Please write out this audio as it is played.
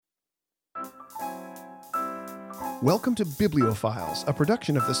Welcome to Bibliophiles, a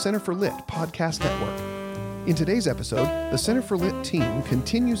production of the Center for Lit podcast network. In today's episode, the Center for Lit team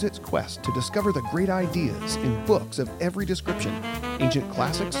continues its quest to discover the great ideas in books of every description, ancient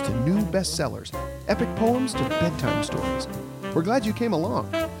classics to new bestsellers, epic poems to bedtime stories. We're glad you came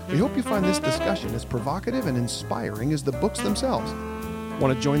along. We hope you find this discussion as provocative and inspiring as the books themselves.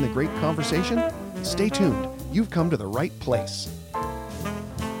 Want to join the great conversation? Stay tuned. You've come to the right place.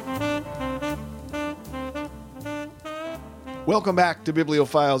 Welcome back to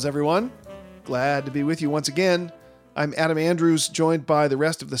Bibliophiles, everyone. Glad to be with you once again. I'm Adam Andrews, joined by the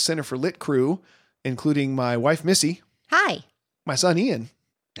rest of the Center for Lit crew, including my wife, Missy. Hi. My son, Ian.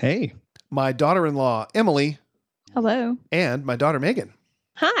 Hey. My daughter-in-law, Emily. Hello. And my daughter, Megan.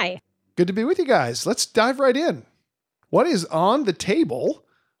 Hi. Good to be with you guys. Let's dive right in. What is on the table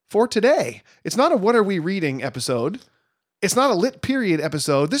for today? It's not a What Are We Reading episode. It's not a Lit Period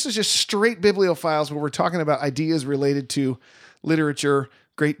episode. This is just straight Bibliophiles where we're talking about ideas related to literature,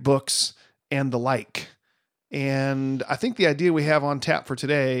 great books, and the like. And I think the idea we have on tap for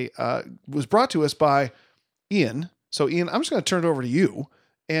today was brought to us by Ian. So Ian, I'm just going to turn it over to you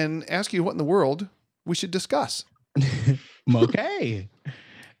and ask you what in the world we should discuss. Okay.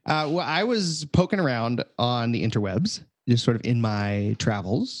 Well, I was poking around on the interwebs, just sort of in my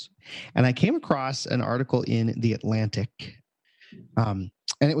travels, and I came across an article in The Atlantic.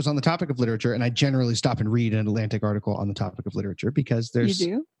 And it was on the topic of literature, and I generally stop and read an Atlantic article on the topic of literature because there's...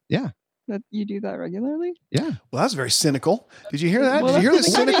 You do? Yeah. You do that regularly? Yeah. Well, that's very cynical. Did you hear that? Well, Did you hear the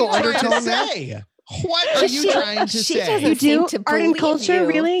that's cynical What are you undertone trying to there? say? What are you trying to She say? doesn't You seem do to art and believe culture, you.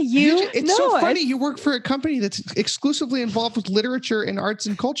 really? It's so funny. You work for a company that's exclusively involved with literature and arts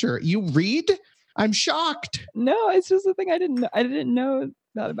and culture. You read? I'm shocked. No, it's just the thing I didn't know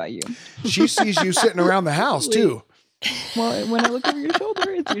that about you. She sees you sitting around the house too. Well, when I look over your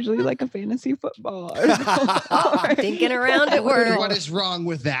shoulder, it's usually like a fantasy football. Thinking around at work. What is wrong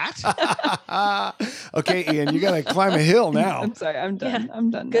with that? Okay, Ian, you got to climb a hill now. I'm sorry. I'm done. Yeah. I'm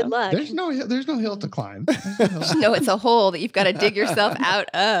done. Good now. luck. There's no hill to climb. No, it's a hole that you've got to dig yourself out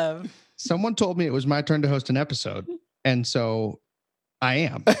of. Someone told me it was my turn to host an episode, and so I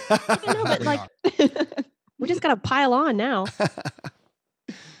am. No, but like, we just got to pile on now.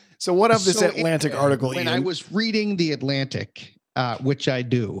 So what of this So Atlantic anyway, article, when Ian? I was reading The Atlantic, which I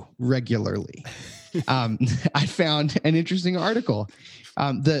do regularly, I found an interesting article.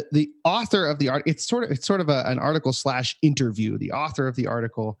 The author of the art, it's sort of an article / interview. The author of the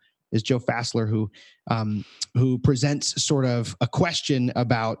article is Joe Fassler, who presents sort of a question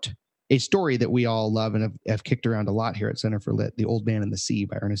about a story that we all love and have kicked around a lot here at Center for Lit, The Old Man and the Sea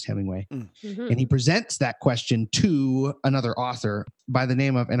by Ernest Hemingway. Mm-hmm. And he presents that question to another author by the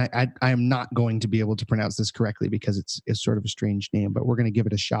name of, and I am not going to be able to pronounce this correctly because it's sort of a strange name, but we're going to give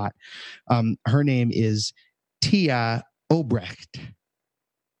it a shot. Her name is Tia Obrecht.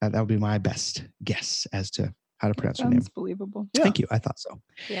 That would be my best guess as to how to pronounce her name. Sounds believable. Yeah. Thank you. I thought so.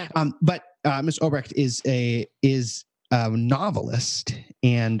 Yeah. But Miss Obrecht is a novelist,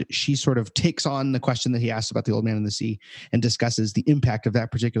 and she sort of takes on the question that he asked about The Old Man and the Sea and discusses the impact of that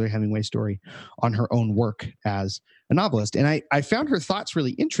particular Hemingway story on her own work as a novelist. And I found her thoughts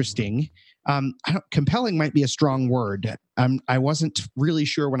really interesting. Compelling might be a strong word. I wasn't really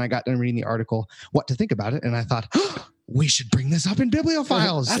sure when I got done reading the article what to think about it, and I thought, we should bring this up in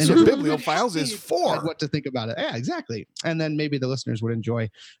Bibliophiles. That's And what it- Bibliophiles is for. What to think about it. Yeah, exactly. And then maybe the listeners would enjoy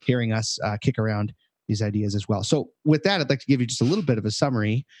hearing us kick around these ideas as well. So with that, I'd like to give you just a little bit of a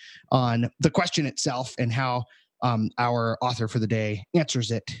summary on the question itself and how our author for the day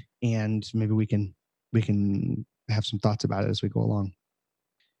answers it. And maybe we can have some thoughts about it as we go along.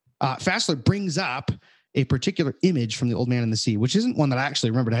 Fassler brings up a particular image from The Old Man and the Sea, which isn't one that I actually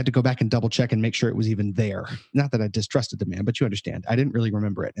remembered. I had to go back and double check and make sure it was even there. Not that I distrusted the man, but you understand. I didn't really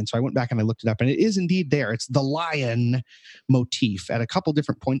remember it. And so I went back and I looked it up, and it is indeed there. It's the lion motif at a couple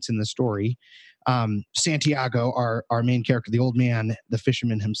different points in the story. Santiago, our main character, the old man, the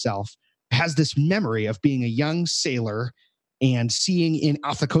fisherman himself, has this memory of being a young sailor and seeing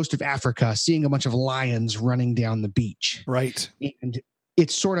off the coast of Africa, seeing a bunch of lions running down the beach. Right. And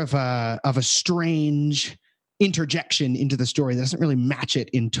it's sort of a strange interjection into the story that doesn't really match it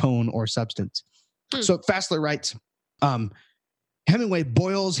in tone or substance. So Fassler writes, Hemingway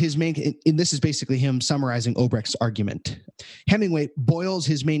boils his main, and this is basically him summarizing Obrecht's argument. Hemingway boils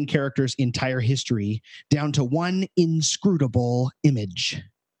his main character's entire history down to one inscrutable image.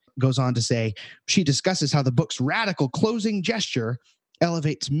 Goes on to say, she discusses how the book's radical closing gesture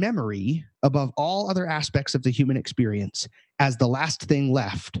elevates memory above all other aspects of the human experience as the last thing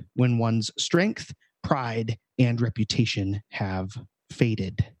left when one's strength, pride, and reputation have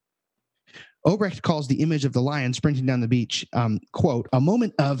faded. Obrecht calls the image of the lion sprinting down the beach, quote, a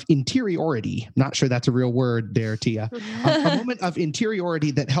moment of interiority. Not sure that's a real word there, Tia. A moment of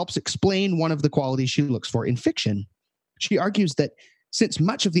interiority that helps explain one of the qualities she looks for in fiction. She argues that since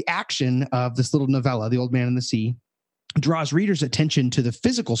much of the action of this little novella, The Old Man and the Sea, draws readers' attention to the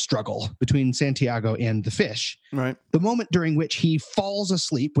physical struggle between Santiago and the fish, Right. the moment during which he falls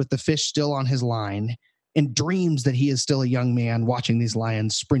asleep with the fish still on his line and dreams that he is still a young man watching these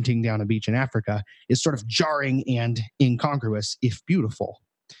lions sprinting down a beach in Africa is sort of jarring and incongruous, if beautiful.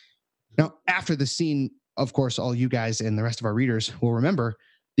 Now, after the scene, of course, all you guys and the rest of our readers will remember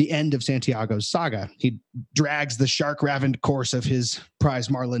the end of Santiago's saga. He drags the shark-ravined corpse of his prize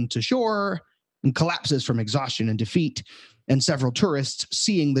marlin to shore and collapses from exhaustion and defeat. And several tourists,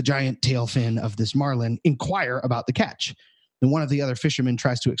 seeing the giant tail fin of this marlin, inquire about the catch. And one of the other fishermen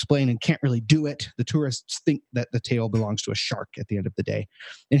tries to explain and can't really do it. The tourists think that the tail belongs to a shark at the end of the day.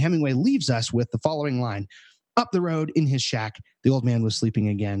 And Hemingway leaves us with the following line. Up the road in his shack, the old man was sleeping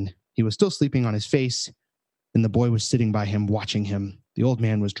again. He was still sleeping on his face, and the boy was sitting by him, watching him. The old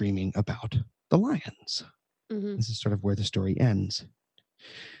man was dreaming about the lions. Mhm. This is sort of where the story ends.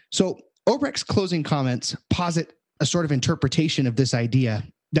 So Obrecht's closing comments posit a sort of interpretation of this idea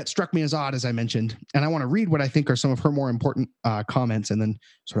that struck me as odd, as I mentioned. And I want to read what I think are some of her more important comments and then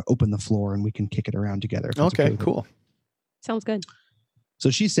sort of open the floor and we can kick it around together. if that's Okay, with you. cool. Sounds good. So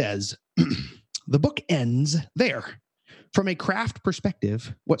she says, the book ends there. From a craft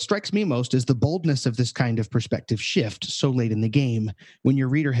perspective, what strikes me most is the boldness of this kind of perspective shift so late in the game when your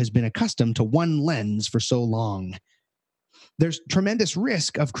reader has been accustomed to one lens for so long. There's tremendous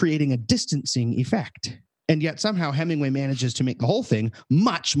risk of creating a distancing effect. And yet somehow Hemingway manages to make the whole thing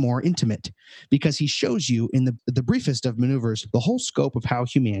much more intimate because he shows you in the briefest of maneuvers the whole scope of how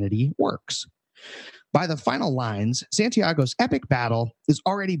humanity works. By the final lines, Santiago's epic battle is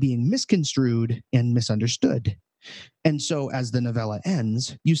already being misconstrued and misunderstood. And so as the novella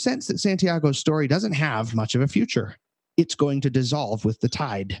ends, you sense that Santiago's story doesn't have much of a future. It's going to dissolve with the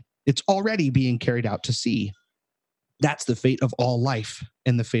tide. It's already being carried out to sea. That's the fate of all life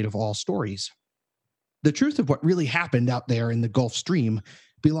and the fate of all stories. The truth of what really happened out there in the Gulf Stream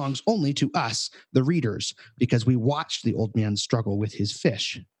belongs only to us, the readers, because we watched the old man struggle with his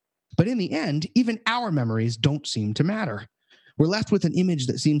fish. But in the end, even our memories don't seem to matter. We're left with an image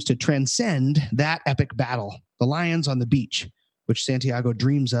that seems to transcend that epic battle, the lions on the beach, which Santiago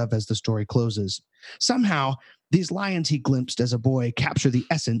dreams of as the story closes. Somehow, these lions he glimpsed as a boy capture the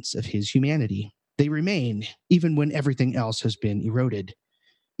essence of his humanity. They remain, even when everything else has been eroded.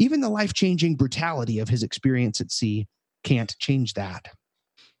 Even the life-changing brutality of his experience at sea can't change that.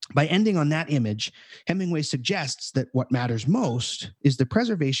 By ending on that image, Hemingway suggests that what matters most is the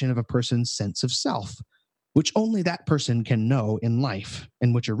preservation of a person's sense of self, which only that person can know in life,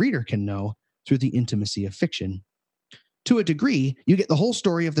 and which a reader can know through the intimacy of fiction. To a degree, you get the whole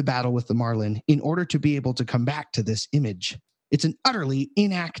story of the battle with the marlin in order to be able to come back to this image. It's an utterly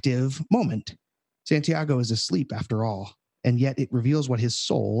inactive moment. Santiago is asleep after all, and yet it reveals what his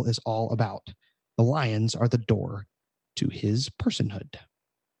soul is all about. The lions are the door to his personhood.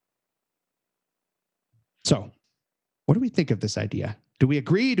 So, what do we think of this idea? Do we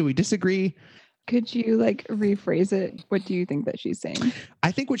agree? Do we disagree? Could you like rephrase it? What do you think that she's saying?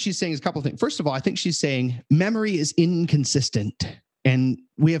 I think what she's saying is a couple of things. First of all, I think she's saying memory is inconsistent and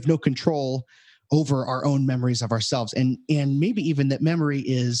we have no control over our own memories of ourselves. And maybe even that memory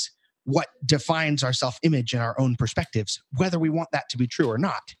is what defines our self-image and our own perspectives, whether we want that to be true or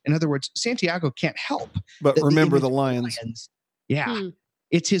not. In other words, Santiago can't help But that remember image the of lions. Yeah.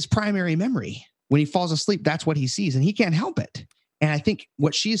 It's his primary memory. When he falls asleep, that's what he sees, and he can't help it. And I think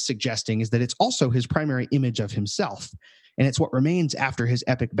what she's suggesting is that it's also his primary image of himself, and it's what remains after his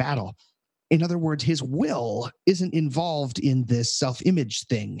epic battle. In other words, his will isn't involved in this self-image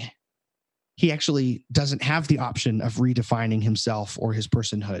thing. He actually doesn't have the option of redefining himself or his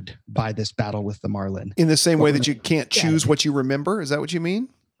personhood by this battle with the marlin. In the same way that you can't choose what you remember? Is that what you mean?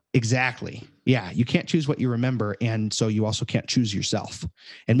 Exactly. Yeah, you can't choose what you remember, and so you also can't choose yourself.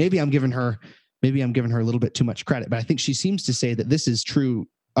 And maybe I'm giving her a little bit too much credit, but I think she seems to say that this is true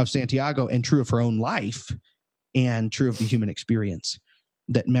of Santiago and true of her own life and true of the human experience,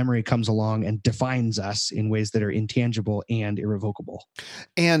 that memory comes along and defines us in ways that are intangible and irrevocable.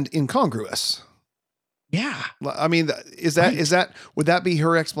 And incongruous. Yeah. I mean, would that be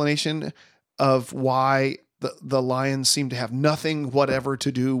her explanation of why the lions seem to have nothing whatever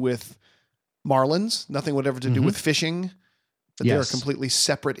to do with marlins, nothing whatever to do with fishing? That they're a completely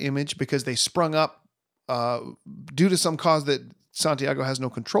separate image because they sprung up due to some cause that Santiago has no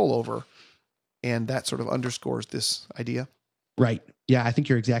control over. And that sort of underscores this idea. Right. Yeah, I think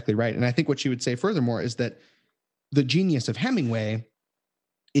you're exactly right. And I think what she would say furthermore is that the genius of Hemingway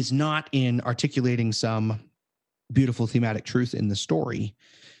is not in articulating some beautiful thematic truth in the story,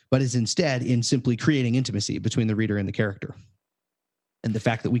 but is instead in simply creating intimacy between the reader and the character. And the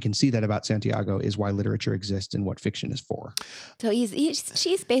fact that we can see that about Santiago is why literature exists and what fiction is for. So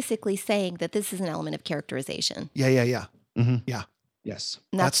she's basically saying that this is an element of characterization. Yeah. Mm-hmm. Yeah. Yes.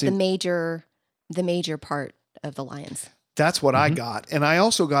 And that's That the major part of the Lions. That's what I Mhm. got. And I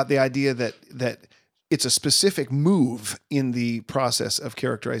also got the idea that it's a specific move in the process of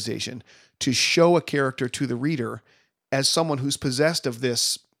characterization to show a character to the reader as someone who's possessed of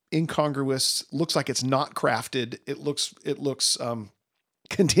this incongruous, looks like it's not crafted. It looks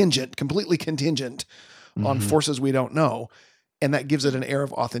contingent, completely contingent on Mhm. forces we don't know. And that gives it an air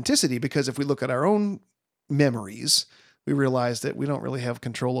of authenticity, because if we look at our own memories, we realize that we don't really have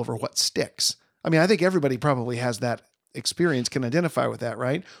control over what sticks. I mean, I think everybody probably has that experience, can identify with that,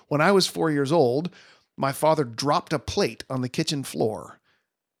 right? When I was 4 years old, my father dropped a plate on the kitchen floor,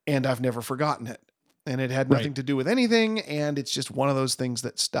 and I've never forgotten it. And it had nothing Right. to do with anything, and it's just one of those things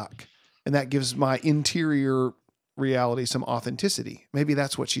that stuck. And that gives my interior reality some authenticity. Maybe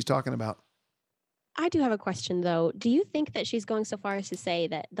that's what she's talking about. I do have a question though. Do you think that she's going so far as to say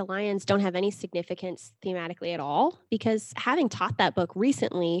that the lions don't have any significance thematically at all? Because having taught that book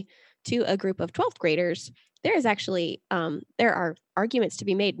recently to a group of 12th graders, there is actually there are arguments to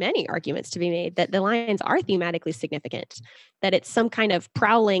be made, many arguments to be made, that the lions are thematically significant, that it's some kind of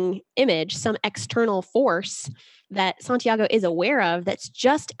prowling image, some external force that Santiago is aware of that's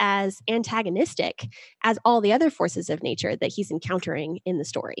just as antagonistic as all the other forces of nature that he's encountering in the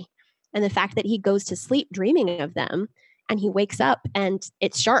story. And the fact that he goes to sleep dreaming of them, and he wakes up and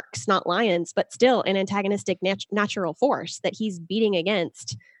it's sharks, not lions, but still an antagonistic natural force that he's beating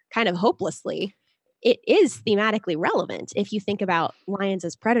against kind of hopelessly. It is thematically relevant if you think about lions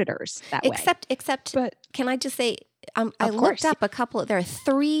as predators that way. Except, But can I just say, I Of looked course. up a couple. There are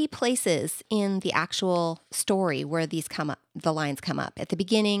 3 places in the actual story where these come up. The lines come up at the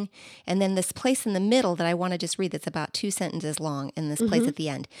beginning, and then this place in the middle that I want to just read. That's about 2 sentences long, and this place at the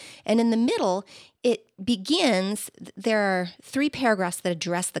end. And in the middle, it begins. There are 3 paragraphs that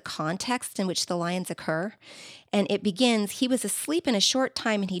address the context in which the lions occur, and it begins. He was asleep in a short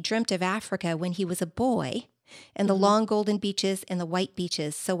time, and he dreamt of Africa when he was a boy, and the long golden beaches and the white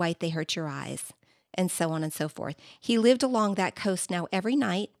beaches, so white they hurt your eyes, and so on and so forth. He lived along that coast now every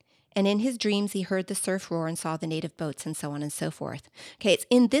night, and in his dreams he heard the surf roar and saw the native boats, and so on and so forth. Okay, it's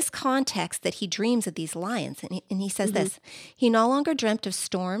in this context that he dreams of these lions, and he says this: he no longer dreamt of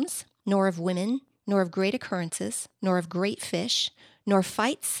storms, nor of women, nor of great occurrences, nor of great fish, nor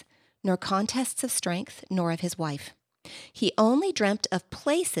fights, nor contests of strength, nor of his wife. He only dreamt of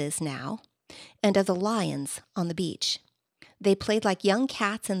places now, and of the lions on the beach. They played like young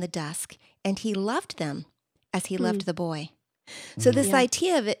cats in the dusk, and he loved them as he loved the boy. So this Yeah.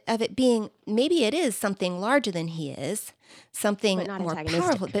 idea of it being, maybe it is something larger than he is, something But not more antagonistic.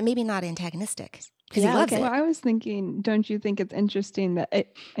 powerful, but maybe not antagonistic, because Yeah, he loves okay. it. well, I was thinking, don't you think it's interesting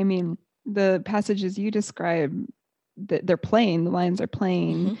that the passages you describe, that they're playing, the lions are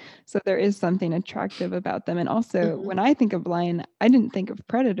playing, Mhm. so there is something attractive about them. And also, when I think of lion, I didn't think of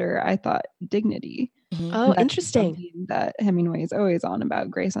predator. I thought dignity. Mhm. Oh, And that's interesting. something that Hemingway is always on about,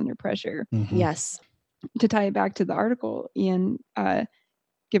 grace under pressure. Mhm. Yes. To tie it back to the article, Ian,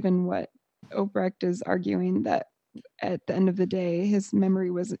 given what Obrecht is arguing, that at the end of the day, his memory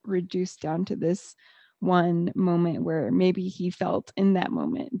was reduced down to this one moment where maybe he felt in that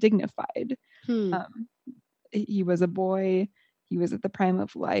moment dignified. He was a boy, he was at the prime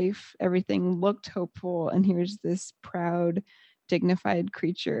of life, everything looked hopeful, and here's this proud, dignified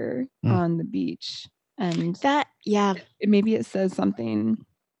creature Mm. on the beach. And Yeah. maybe it says something.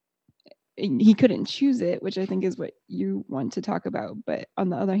 He couldn't choose it, which I think is what you want to talk about. But on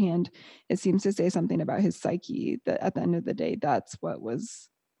the other hand, it seems to say something about his psyche, that at the end of the day, that's what was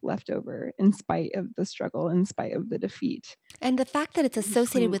left over in spite of the struggle, in spite of the defeat. And the fact that it's He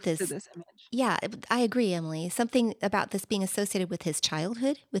associated with clings his, to this image. yeah, I agree, Emily. Something about this being associated with his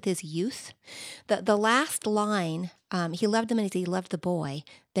childhood, with his youth. The last line, he loved them as he loved the boy.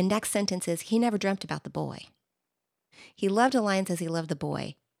 The next sentence is, he never dreamt about the boy. He loved the lions as he loved the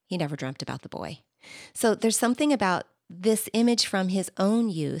boy. He never dreamt about the boy. So there's something about this image from his own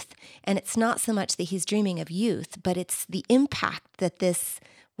youth, and it's not so much that he's dreaming of youth, but it's the impact that this,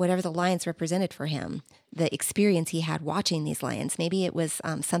 whatever the lions represented for him, the experience he had watching these lions, maybe it was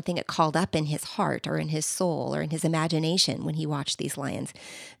something that called up in his heart or in his soul or in his imagination when he watched these lions,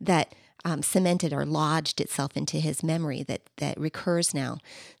 that cemented or lodged itself into his memory that recurs now,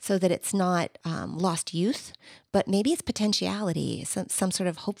 so that it's not lost youth, but maybe it's potentiality, some sort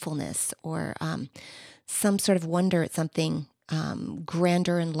of hopefulness, or some sort of wonder at something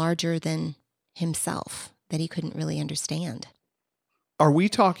grander and larger than himself that he couldn't really understand. Are we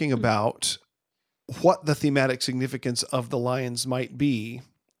talking about what the thematic significance of the lions might be,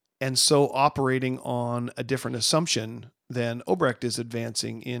 and so operating on a different assumption than Obrecht is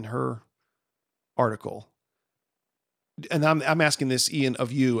advancing in her article? And I'm asking this, Ian,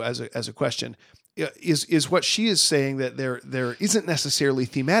 of you as a question. Is what she is saying that there isn't necessarily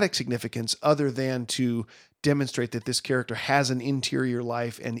thematic significance other than to demonstrate that this character has an interior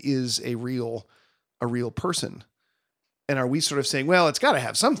life and is a real person? And are we sort of saying, well, it's got to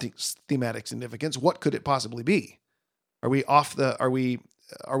have some thematic significance? What could it possibly be? Are we off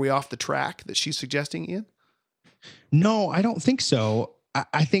the track that she's suggesting, Ian? No, I don't think so.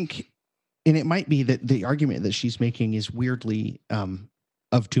 I think, and it might be that the argument that she's making is weirdly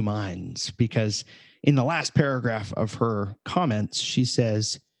of two minds, because in the last paragraph of her comments, she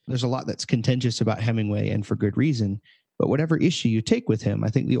says, there's a lot that's contentious about Hemingway, and for good reason. But whatever issue you take with him, I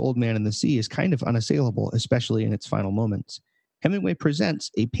think The Old Man and the Sea is kind of unassailable, especially in its final moments. Hemingway presents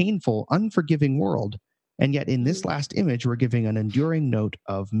a painful, unforgiving world, and yet in this last image, we're giving an enduring note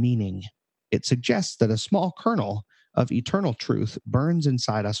of meaning. It suggests that a small kernel of eternal truth burns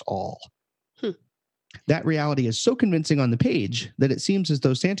inside us all. That reality is so convincing on the page that it seems as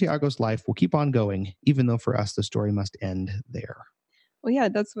though Santiago's life will keep on going, even though for us the story must end there. Well, yeah,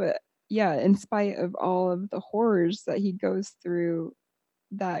 that's what, in spite of all of the horrors that he goes through,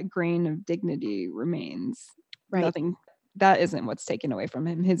 that grain of dignity remains. Right. Nothing, that isn't what's taken away from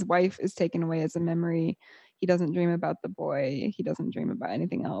him. His wife is taken away as a memory. He doesn't dream about the boy. He doesn't dream about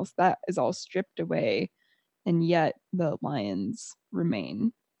anything else. That is all stripped away, and yet the lions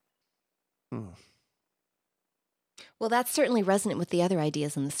remain. Well, that's certainly resonant with the other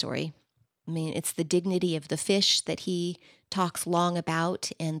ideas in the story. I mean, it's the dignity of the fish that he talks long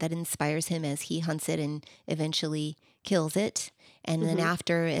about and that inspires him as he hunts it and eventually kills it. And then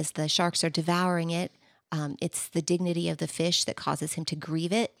after, as the sharks are devouring it, it's the dignity of the fish that causes him to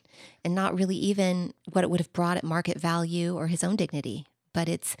grieve it, and not really even what it would have brought at market value or his own dignity. But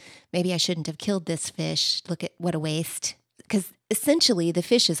it's, maybe I shouldn't have killed this fish. Look at what a waste. Because essentially the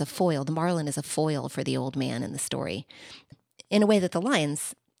fish is a foil. The marlin is a foil for the old man in the story, in a way that the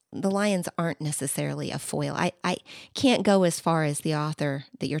lions aren't necessarily a foil. I can't go as far as the author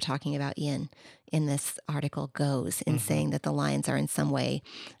that you're talking about, Ian, in this article goes in saying that the lions are in some way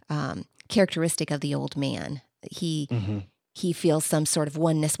characteristic of the old man. He feels some sort of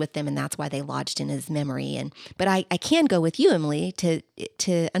oneness with them, and that's why they lodged in his memory. But I can go with you, Emily,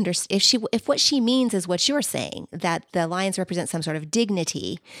 to understand if what she means is what you're saying, that the lions represent some sort of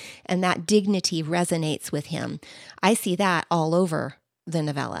dignity, and that dignity resonates with him. I see that all over the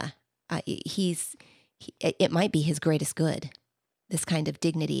novella. It might be his greatest good, this kind of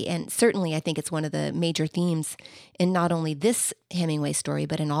dignity. And certainly I think it's one of the major themes in not only this Hemingway story,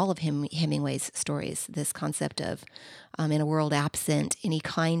 but in all of Hemingway's stories, this concept of, in a world absent any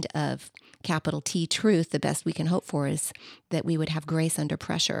kind of capital T truth, the best we can hope for is that we would have grace under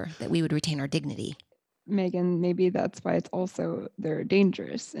pressure, that we would retain our dignity. Megan, maybe that's why it's also their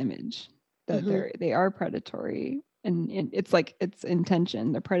dangerous image, that they are predatory, and it's like it's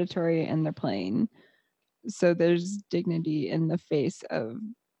intention. They're predatory and they're playing. So there's dignity in the face of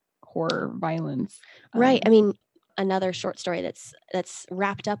horror, violence. Right. I mean, another short story that's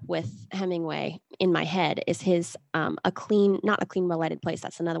wrapped up with Hemingway in my head is his not a clean well-lighted place.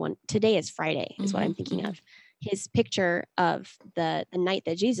 That's another one. Today is Friday is what I'm thinking of. His picture of the night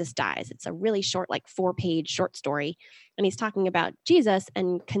that Jesus dies. It's a really short, like 4-page short story. And he's talking about Jesus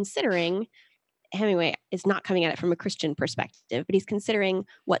and considering, Hemingway is not coming at it from a Christian perspective, but he's considering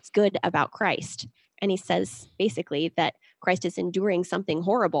what's good about Christ. And he says basically that Christ is enduring something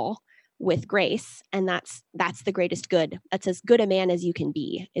horrible with grace, and that's the greatest good. That's as good a man as you can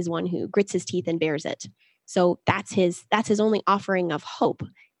be, is one who grits his teeth and bears it. So that's his only offering of hope,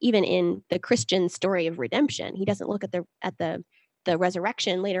 even in the Christian story of redemption. He doesn't look at the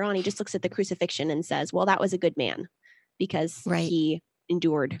resurrection later on. He just looks at the crucifixion and says, well, that was a good man because he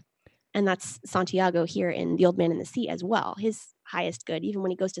endured. And that's Santiago here in The Old Man and the Sea as well. His highest good, even when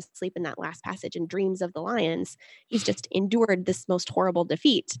he goes to sleep in that last passage and dreams of the lions, he's just endured this most horrible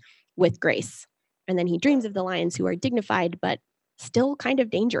defeat with grace. And then he dreams of the lions who are dignified, but still kind of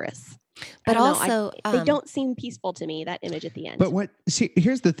dangerous. But I don't know, also, they don't seem peaceful to me, that image at the end. But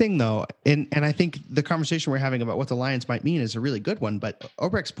here's the thing though, and I think the conversation we're having about what the lions might mean is a really good one, but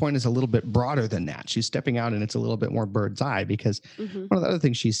Obrecht's point is a little bit broader than that. She's stepping out and it's a little bit more bird's eye, because one of the other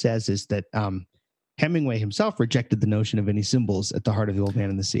things she says is that Hemingway himself rejected the notion of any symbols at the heart of The Old Man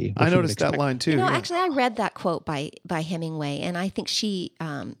and the Sea. I noticed that line too. Actually, I read that quote by Hemingway, and I think she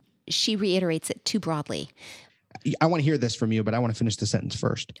reiterates it too broadly. I want to hear this from you, but I want to finish the sentence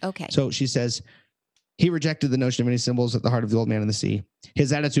first. Okay. So she says, he rejected the notion of any symbols at the heart of The Old Man and the Sea.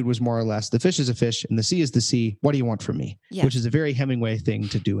 His attitude was more or less, the fish is a fish and the sea is the sea. What do you want from me? Yeah. Which is a very Hemingway thing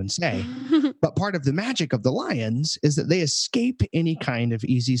to do and say. But part of the magic of the lions is that they escape any kind of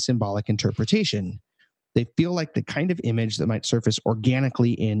easy symbolic interpretation. They feel like the kind of image that might surface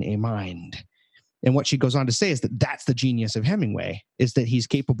organically in a mind. And what she goes on to say is that that's the genius of Hemingway, is that he's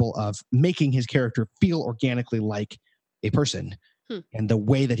capable of making his character feel organically like a person. And the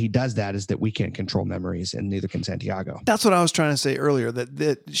way that he does that is that we can't control memories, and neither can Santiago. That's what I was trying to say earlier,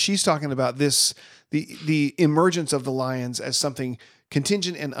 that she's talking about this, the emergence of the lions as something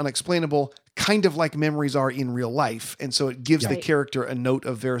contingent and unexplainable, kind of like memories are in real life. And so it gives the character a note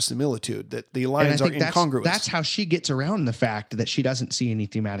of verisimilitude, that the lions are incongruous. That's how she gets around the fact that she doesn't see any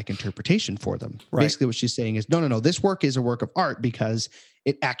thematic interpretation for them. Right. Basically what she's saying is, no, this work is a work of art because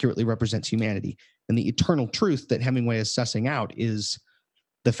it accurately represents humanity. And the eternal truth that Hemingway is sussing out is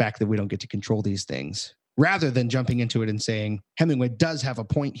the fact that we don't get to control these things, rather than jumping into it and saying, Hemingway does have a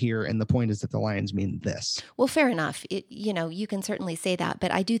point here, and the point is that the lions mean this. Well, fair enough. You can certainly say that,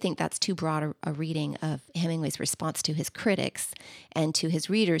 but I do think that's too broad a reading of Hemingway's response to his critics and to his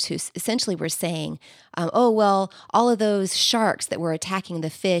readers, who essentially were saying, all of those sharks that were attacking the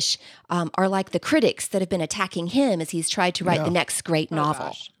fish are like the critics that have been attacking him as he's tried to write the next great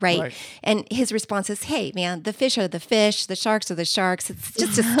novel, right? And his response is, hey, man, the fish are the fish, the sharks are the sharks. It's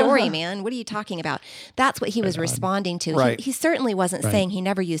just a story, man. What are you talking about? That's what he was responding to. Right. He certainly wasn't saying he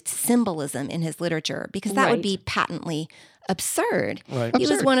never used symbolism in his literature, because that would be patently absurd. Right. He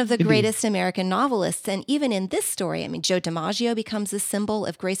was one of the greatest American novelists. And even in this story, I mean, Joe DiMaggio becomes a symbol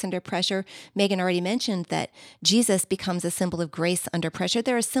of grace under pressure. Megan already mentioned that Jesus becomes a symbol of grace under pressure.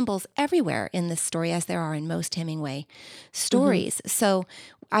 There are symbols everywhere in this story, as there are in most Hemingway stories. So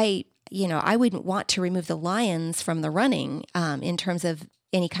I wouldn't want to remove the lions from the running in terms of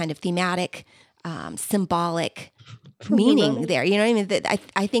any kind of thematic, symbolic meaning there. You know what I mean?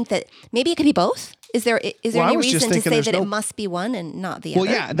 I think that maybe it could be both. Is there any reason to say that it must be one and not the other?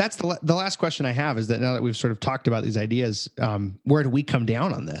 Well, yeah, that's the last question I have, is that now that we've sort of talked about these ideas, where do we come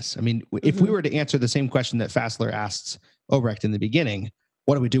down on this? I mean, if we were to answer the same question that Fassler asks Obrecht in the beginning,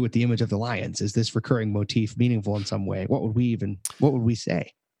 what do we do with the image of the lions? Is this recurring motif meaningful in some way? What would we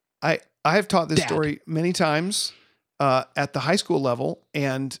say? I have taught this story many times at the high school level,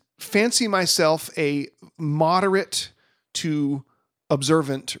 and fancy myself a moderate to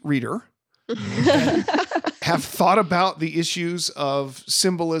observant reader. Have thought about the issues of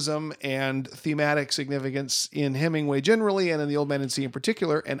symbolism and thematic significance in Hemingway generally, and in The Old Man and the Sea in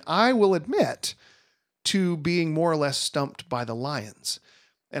particular, and I will admit to being more or less stumped by the lions.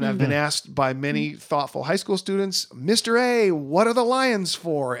 And I've been asked by many thoughtful high school students, Mr. A, what are the lions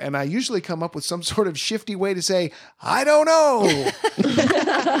for? And I usually come up with some sort of shifty way to say, I don't know.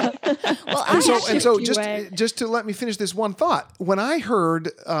 Just to let me finish this one thought. When I heard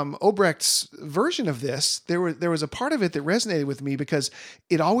Obrecht's version of this, there was a part of it that resonated with me, because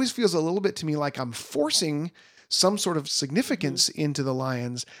it always feels a little bit to me like I'm forcing some sort of significance into the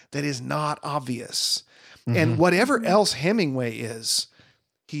lions that is not obvious. And whatever else Hemingway is,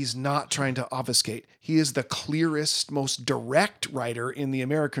 he's not trying to obfuscate. He is the clearest, most direct writer in the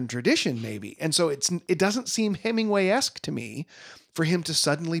American tradition, maybe. And so it doesn't seem Hemingway-esque to me for him to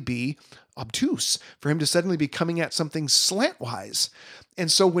suddenly be obtuse, for him to suddenly be coming at something slantwise.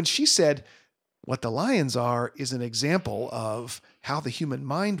 And so when she said, what the lions are is an example of how the human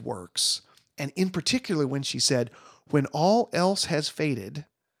mind works, and in particular when she said, when all else has faded,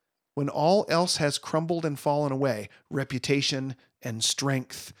 when all else has crumbled and fallen away, reputation and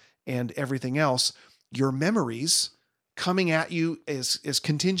strength and everything else, your memories coming at you as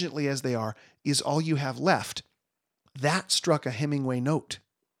contingently as they are is all you have left. That struck a Hemingway note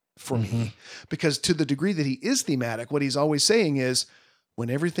for me, because to the degree that he is thematic, what he's always saying is, when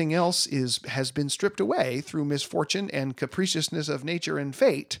everything else has been stripped away through misfortune and capriciousness of nature and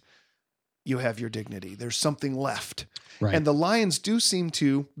fate, you have your dignity. There's something left. Right. And the lions do seem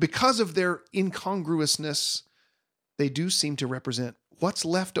to, because of their incongruousness, they do seem to represent what's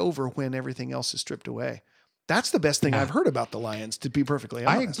left over when everything else is stripped away. That's the best thing Yeah. I've heard about the lions, to be perfectly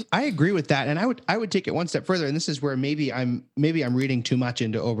honest. I agree with that, and I would take it one step further. And this is where maybe I'm reading too much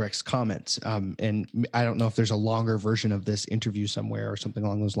into Obrecht's comments. And I don't know if there's a longer version of this interview somewhere or something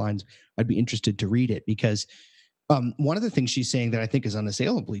along those lines. I'd be interested to read it, because one of the things she's saying that I think is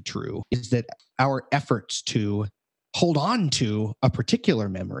unassailably true is that our efforts to hold on to a particular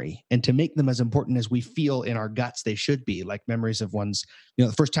memory and to make them as important as we feel in our guts they should be, like memories of one's,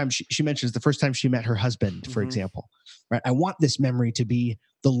 the first time she mentions the first time she met her husband, for example, right? I want this memory to be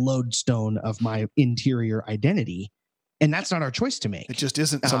the lodestone of my interior identity. And that's not our choice to make. It just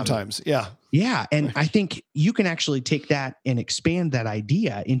isn't sometimes. Yeah. Yeah. And I think you can actually take that and expand that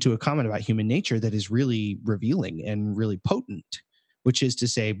idea into a comment about human nature that is really revealing and really potent, which is to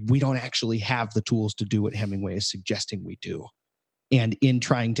say, we don't actually have the tools to do what Hemingway is suggesting we do. And in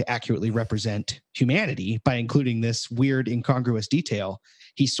trying to accurately represent humanity by including this weird, incongruous detail,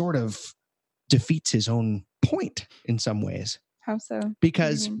 he sort of defeats his own point in some ways. How so?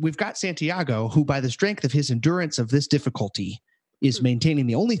 Because we've got Santiago, who by the strength of his endurance of this difficulty is maintaining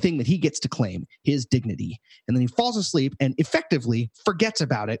the only thing that he gets to claim, his dignity. And then he falls asleep and effectively forgets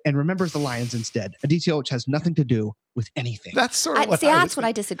about it and remembers the lions instead, a detail which has nothing to do with anything. That's sort of that's what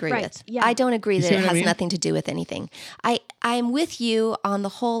I disagree with. Yeah. I don't agree You that see it what I has mean? nothing to do with anything. I'm with you on the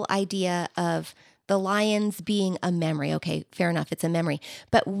whole idea of the lions being a memory. Okay, fair enough, it's a memory.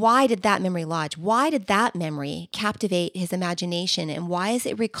 But why did that memory lodge? Why did that memory captivate his imagination? And why is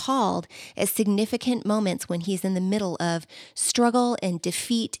it recalled as significant moments when he's in the middle of struggle and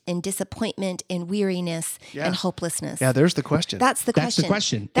defeat and disappointment and weariness and hopelessness? Yeah, there's the question. That's the question. That's the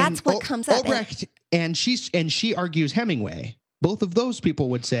question. That's And what comes up. Obrecht and she argues Hemingway. Both of those people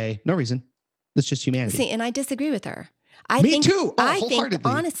would say, no reason. That's just humanity. See, and I disagree with her. I Me think, too. Oh, I think wholeheartedly.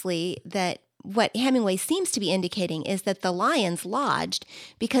 honestly that what Hemingway seems to be indicating is that the lions lodged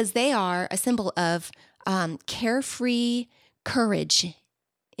because they are a symbol of carefree courage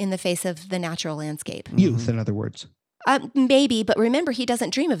in the face of the natural landscape. Youth, in other words. Maybe, but remember, he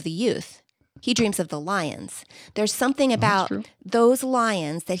doesn't dream of the youth. He dreams of the lions. There's something about true. those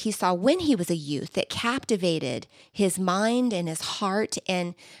lions that he saw when he was a youth that captivated his mind and his heart.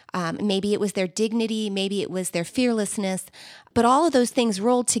 And maybe it was their dignity, maybe it was their fearlessness. But all of those things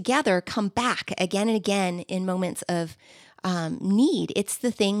rolled together come back again and again in moments of need. It's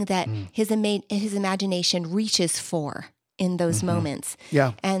the thing that his imagination reaches for in those moments.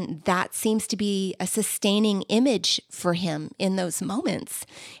 Yeah. And that seems to be a sustaining image for him in those moments.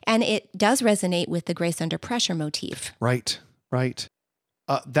 And it does resonate with the grace under pressure motif. Right.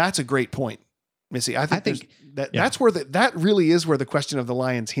 That's a great point, Missy. I think yeah. that's where that really is where the question of the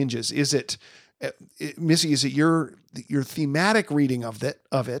lions hinges. Is it, Missy, is it your thematic reading of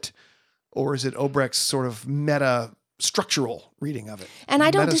it, or is it Obrecht's sort of meta structural reading of it? And I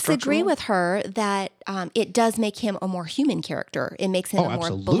don't disagree Meta-structural? with her that it does make him a more human character. It makes him a more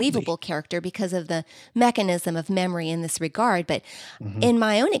absolutely. believable character because of the mechanism of memory in this regard. But in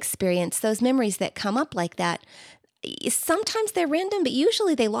my own experience, those memories that come up like that, sometimes they're random, but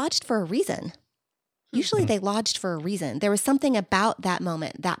usually they lodged for a reason. They lodged for a reason. There was something about that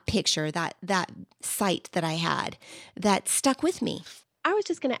moment, that picture, that sight that I had that stuck with me. I was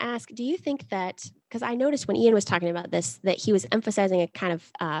just going to ask, do you think that, because I noticed when Ian was talking about this, that he was emphasizing a kind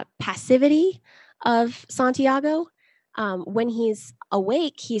of passivity of Santiago. When he's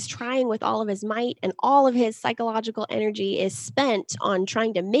awake, he's trying with all of his might, and all of his psychological energy is spent on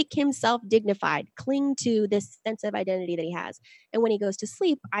trying to make himself dignified, cling to this sense of identity that he has. And when he goes to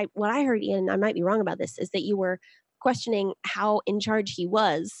sleep, what I heard, Ian, and I might be wrong about this, is that you were questioning how in charge he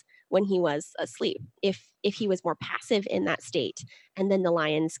was when he was asleep, if he was more passive in that state, and then the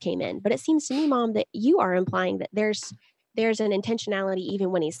lions came in. But it seems to me, Mom, that you are implying that there's an intentionality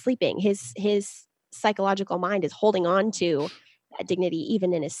even when he's sleeping. His psychological mind is holding on to that dignity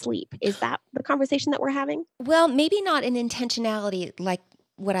even in his sleep. Is that the conversation that we're having? Well, maybe not an intentionality like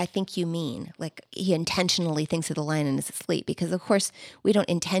what I think you mean. Like he intentionally thinks of the lion in his sleep, because of course we don't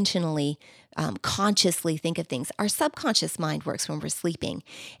intentionally consciously think of things. Our subconscious mind works when we're sleeping,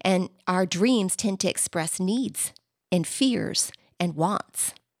 and our dreams tend to express needs and fears and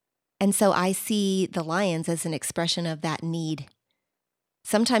wants. And so I see the lions as an expression of that need.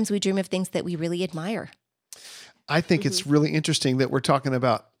 Sometimes we dream of things that we really admire. I think it's really interesting that we're talking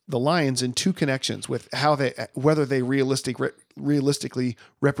about the lions in two connections with whether they realistically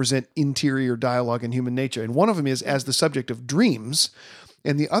represent interior dialogue and human nature. And one of them is as the subject of dreams,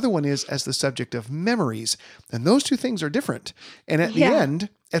 and the other one is as the subject of memories. And those two things are different. And at the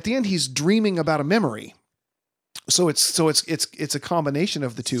end, he's dreaming about a memory. So it's a combination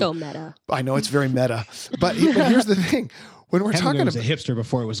of the two. So meta. I know it's very meta, but here's the thing. when we're Hemingway talking was a about, hipster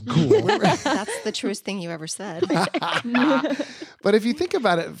before it was cool. That's the truest thing you ever said. but if you think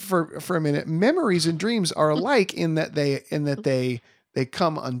about it for a minute, memories and dreams are alike in that they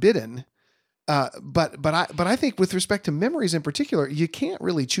come unbidden. But I think with respect to memories in particular, you can't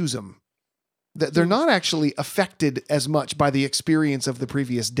really choose them. They're not actually affected as much by the experience of the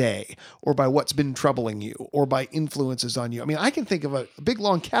previous day or by what's been troubling you or by influences on you. I mean, I can think of a big,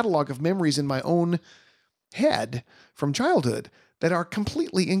 long catalog of memories in my own head from childhood that are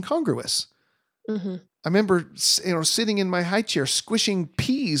completely incongruous. Mm-hmm. I remember, sitting in my high chair, squishing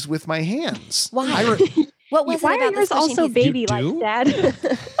peas with my hands. Why? What was Why it about are yours the also squishing piece? baby You like do? Dad?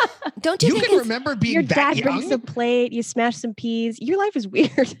 Don't you, You think can it's- remember being Your that dad young? brings a plate, you smash some peas. Your life is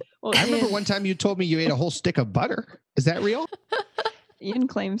weird. Well, I remember Ian, one time you told me you ate a whole stick of butter. Is that real? Ian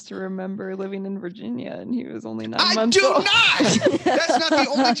claims to remember living in Virginia, and he was only 9 I months do old. not. That's not the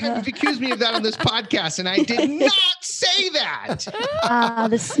only time you've accused me of that on this podcast, and I did not say that.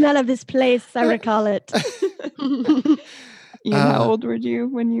 The smell of this place, I recall it. Ian, how Uh, old were you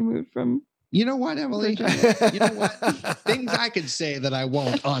when you moved from? You know what, Emily? You know what? Things I could say that I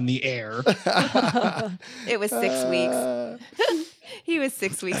won't on the air. It was 6 weeks. He was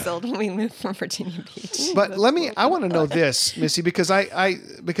 6 weeks old when we moved from Virginia Beach. But That's I want to know this, Missy, because I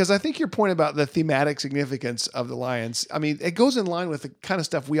think your point about the thematic significance of the lions, I mean, it goes in line with the kind of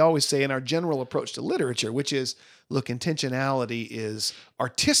stuff we always say in our general approach to literature, which is, look, intentionality is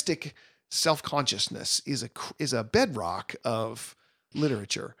artistic self-consciousness is a bedrock of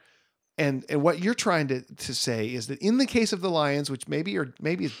literature. And what you're trying to say is that in the case of the lions, which maybe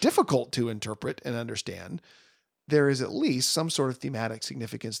is difficult to interpret and understand, there is at least some sort of thematic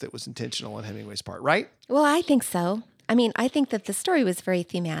significance that was intentional on Hemingway's part, right? Well, I think so. I mean, I think that the story was very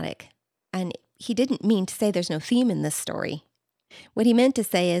thematic. And he didn't mean to say there's no theme in this story. What he meant to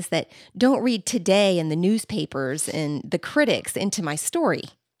say is that don't read today in the newspapers and the critics into my story.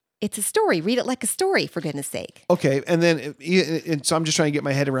 It's a story. Read it like a story, for goodness sake. Okay, and then and so I'm just trying to get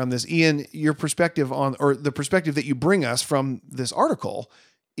my head around this. Ian, your perspective or the perspective that you bring us from this article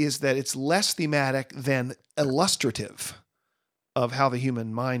is that it's less thematic than illustrative of how the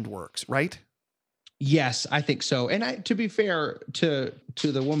human mind works, right? Yes, I think so. And to be fair to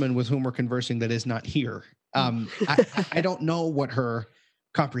the woman with whom we're conversing that is not here, I don't know what her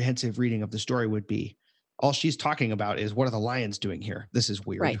comprehensive reading of the story would be. All she's talking about is, what are the lions doing here? This is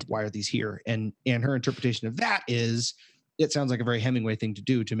weird. Right. Why are these here? And her interpretation of that is, it sounds like a very Hemingway thing to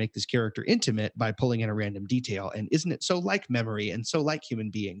do, to make this character intimate by pulling in a random detail. And isn't it so like memory and so like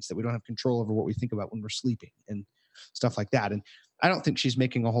human beings that we don't have control over what we think about when we're sleeping and stuff like that? And I don't think she's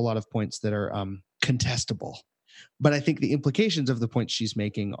making a whole lot of points that are contestable. But I think the implications of the points she's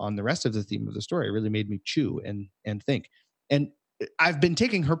making on the rest of the theme of the story really made me chew and think. And I've been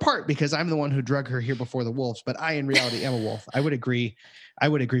taking her part because I'm the one who drug her here before the wolves, but I, in reality, am a wolf. I would agree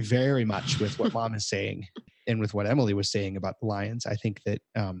very much with what Mom is saying and with what Emily was saying about the lions. I think that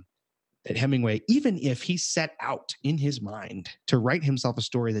that Hemingway, even if he set out in his mind to write himself a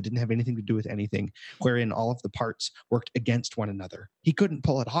story that didn't have anything to do with anything, wherein all of the parts worked against one another, he couldn't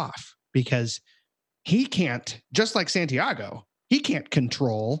pull it off because he can't, just like Santiago, he can't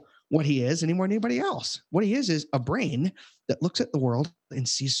control what he is any more than anybody else. What he is a brain that looks at the world and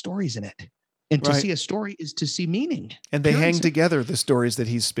sees stories in it. And to Right. see a story is to see meaning. And they Pure hang simple. together, the stories that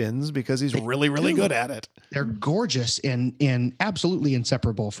he spins, because he's really, really good at it. They're gorgeous and absolutely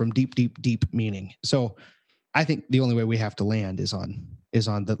inseparable from deep, deep, deep meaning. So I think the only way we have to land is on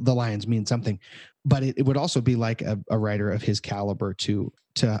the lions mean something. But it would also be like a writer of his caliber to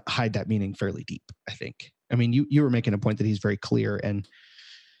hide that meaning fairly deep, I think. I mean, you were making a point that he's very clear, and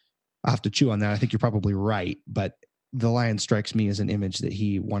I'll have to chew on that. I think you're probably right, but the lion strikes me as an image that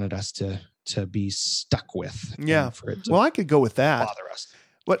he wanted us to be stuck with. and Yeah. for it to Well, I could go with that. bother us.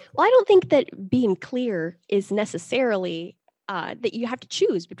 Well, I don't think that being clear is necessarily that you have to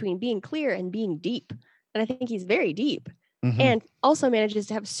choose between being clear and being deep. And I think he's very deep Mhm. and also manages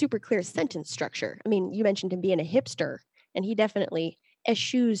to have super clear sentence structure. I mean, you mentioned him being a hipster, and he definitely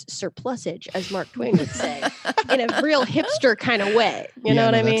eschews surplusage, as Mark Twain would say, in a real hipster kind of way. You know Yeah,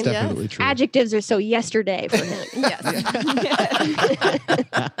 what no, I that's mean? definitely true. Adjectives are so yesterday for him.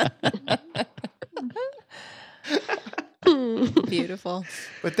 Beautiful.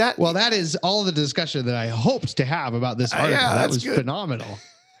 But that, Well, that is all the discussion that I hoped to have about this article. Yeah, that that's was good. phenomenal.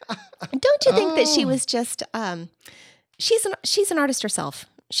 Don't you think that she Oh. was just she's an artist herself.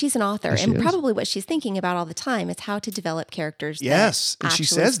 She's an author, Yes, she and is. probably what she's thinking about all the time is how to develop characters Yes, that and she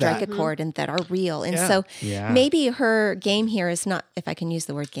actually says strike that. a chord and that are real. And Yeah. so Yeah. maybe her game here is not, if I can use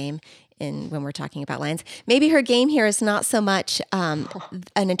the word game when we're talking about lions, maybe her game here is not so much an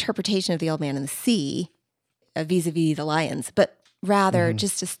interpretation of The Old Man and the Sea, vis-a-vis the lions, but rather Mhm.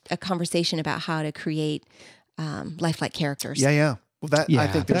 just a conversation about how to create lifelike characters. Yeah. Well, that I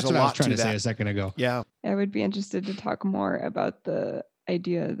think there's that's a what I was lot trying to to say a that. second ago. Yeah. I would be interested to talk more about the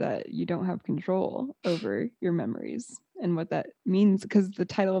idea that you don't have control over your memories and what that means, because the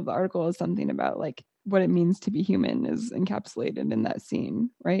title of the article is something about like what it means to be human is encapsulated in that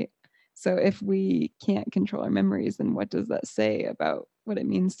scene, right? So if we can't control our memories, then what does that say about what it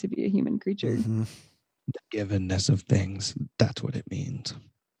means to be a human creature? Mhm. The givenness of things. That's what it means.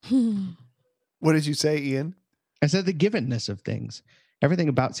 What did you say, Ian? I said the givenness of things. Everything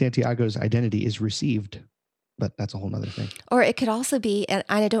about Santiago's identity is received, but that's a whole nother thing. Or it could also be, and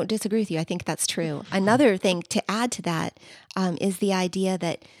I don't disagree with you, I think that's true. Another thing to add to that is the idea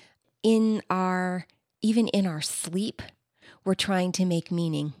that even in our sleep, we're trying to make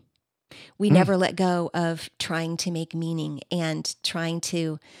meaning. We never let go of trying to make meaning and trying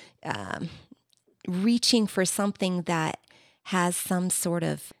to reaching for something that has some sort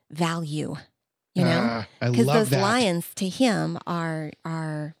of value, you know? I Because love those that. lions to him are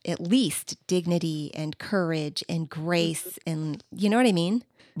at least dignity and courage and grace, and you know what I mean?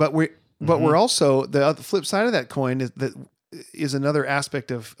 But we're also the flip side of that coin is another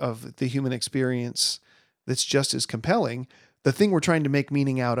aspect of the human experience that's just as compelling. The thing we're trying to make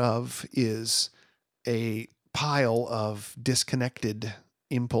meaning out of is a pile of disconnected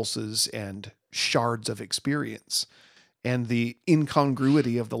impulses and shards of experience. And the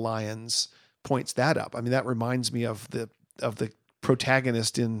incongruity of the lions points that up. I mean, that reminds me of the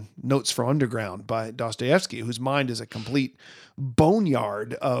protagonist in Notes from Underground by Dostoevsky, whose mind is a complete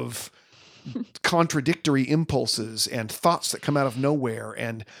boneyard of contradictory impulses and thoughts that come out of nowhere,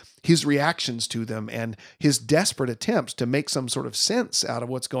 and his reactions to them, and his desperate attempts to make some sort of sense out of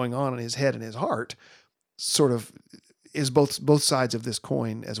what's going on in his head and his heart, sort of is both sides of this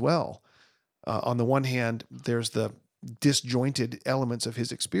coin as well. On the one hand, there's the disjointed elements of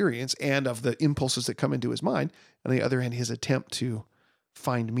his experience and of the impulses that come into his mind. On the other hand, his attempt to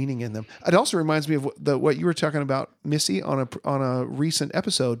find meaning in them. It also reminds me of what you were talking about, Missy, on a recent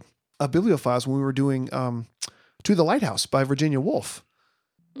episode of Bibliophiles when we were doing To the Lighthouse by Virginia Woolf.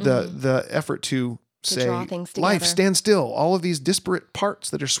 The effort to say, draw things life, together. stand still. All of these disparate parts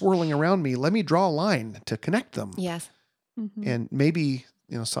that are swirling around me, let me draw a line to connect them. Yes. Mhm. And maybe,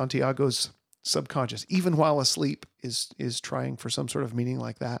 Santiago's subconscious, even while asleep, is trying for some sort of meaning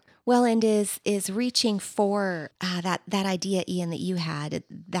like that. Well, and is reaching for that idea, Ian, that you had,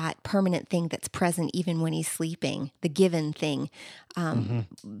 that permanent thing that's present even when he's sleeping, the given thing,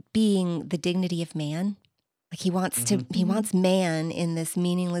 being the dignity of man. Like he wants man in this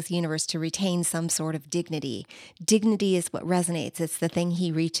meaningless universe to retain some sort of dignity. Dignity is what resonates. It's the thing he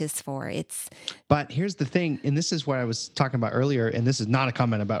reaches for. But here's the thing, and this is what I was talking about earlier, and this is not a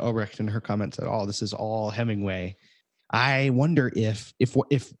comment about Obrecht and her comments at all. This is all Hemingway. I wonder if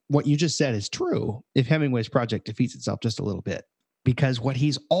what you just said is true, if Hemingway's project defeats itself just a little bit, because what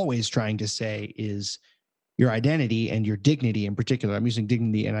he's always trying to say is your identity and your dignity in particular. I'm using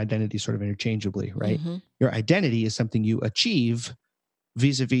dignity and identity sort of interchangeably, right? Your identity is something you achieve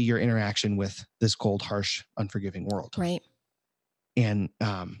vis-a-vis your interaction with this cold, harsh, unforgiving world. Right. And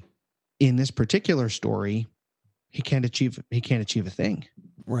in this particular story, he can't achieve a thing.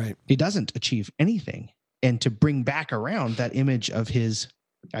 Right. He doesn't achieve anything. And to bring back around that image of his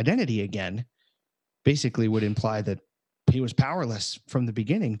identity again, basically would imply that he was powerless from the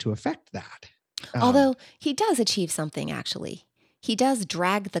beginning to affect that. Although he does achieve something, actually. He does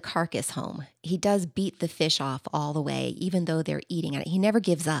drag the carcass home. He does beat the fish off all the way, even though they're eating at it. He never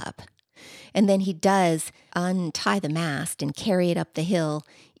gives up. And then he does untie the mast and carry it up the hill,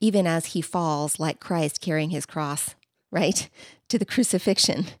 even as he falls like Christ carrying his cross, right, to the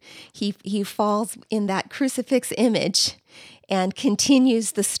crucifixion. He falls in that crucifix image and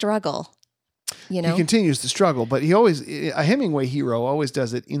continues the struggle. He continues the struggle, but a Hemingway hero always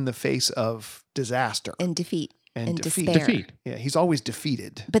does it in the face of disaster and defeat and defeat. despair. Yeah, he's always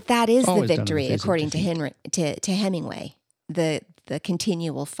defeated. But that is Always the done in the victory, face of according defeat. to Hemingway. The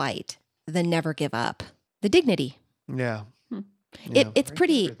continual fight, the never give up, the dignity. Yeah. It's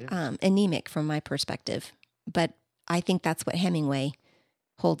pretty anemic from my perspective, but I think that's what Hemingway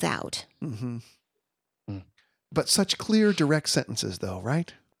holds out. Mm-hmm. But such clear, direct sentences, though,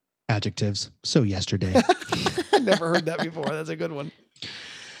 right? Adjectives. So yesterday. I never heard that before. That's a good one.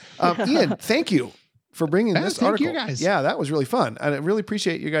 Ian, thank you for bringing this Thank article. you guys. Yeah, that was really fun. I really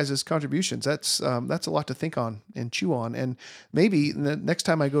appreciate you guys' contributions. That's a lot to think on and chew on. And maybe the next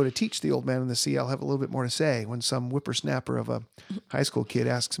time I go to teach The Old Man and the Sea, I'll have a little bit more to say when some whippersnapper of a high school kid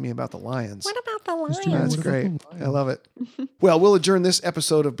asks me about the lions. What about about the It's true. lions. That's What about great. the I love it. Well, we'll adjourn this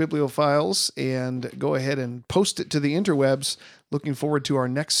episode of Bibliophiles and go ahead and post it to the interwebs. Looking forward to our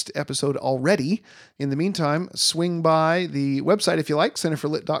next episode already. In the meantime, swing by the website if you like,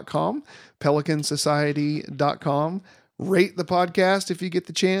 centerforlit.com, pelicansociety.com. Rate the podcast if you get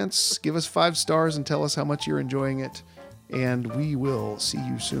the chance. Give us 5 stars and tell us how much you're enjoying it. And we will see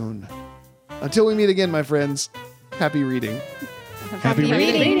you soon. Until we meet again, my friends, happy reading. Happy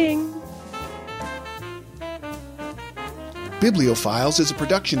reading. Bibliophiles is a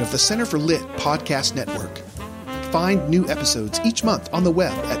production of the Center for Lit Podcast Network. Find new episodes each month on the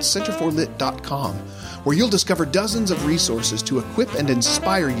web at centerforlit.com, where you'll discover dozens of resources to equip and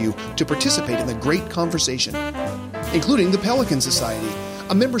inspire you to participate in the great conversation, including the Pelican Society,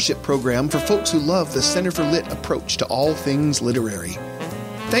 a membership program for folks who love the Center for Lit approach to all things literary.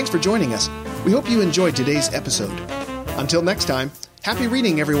 Thanks for joining us. We hope you enjoyed today's episode. Until next time, happy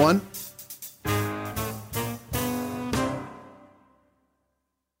reading, everyone.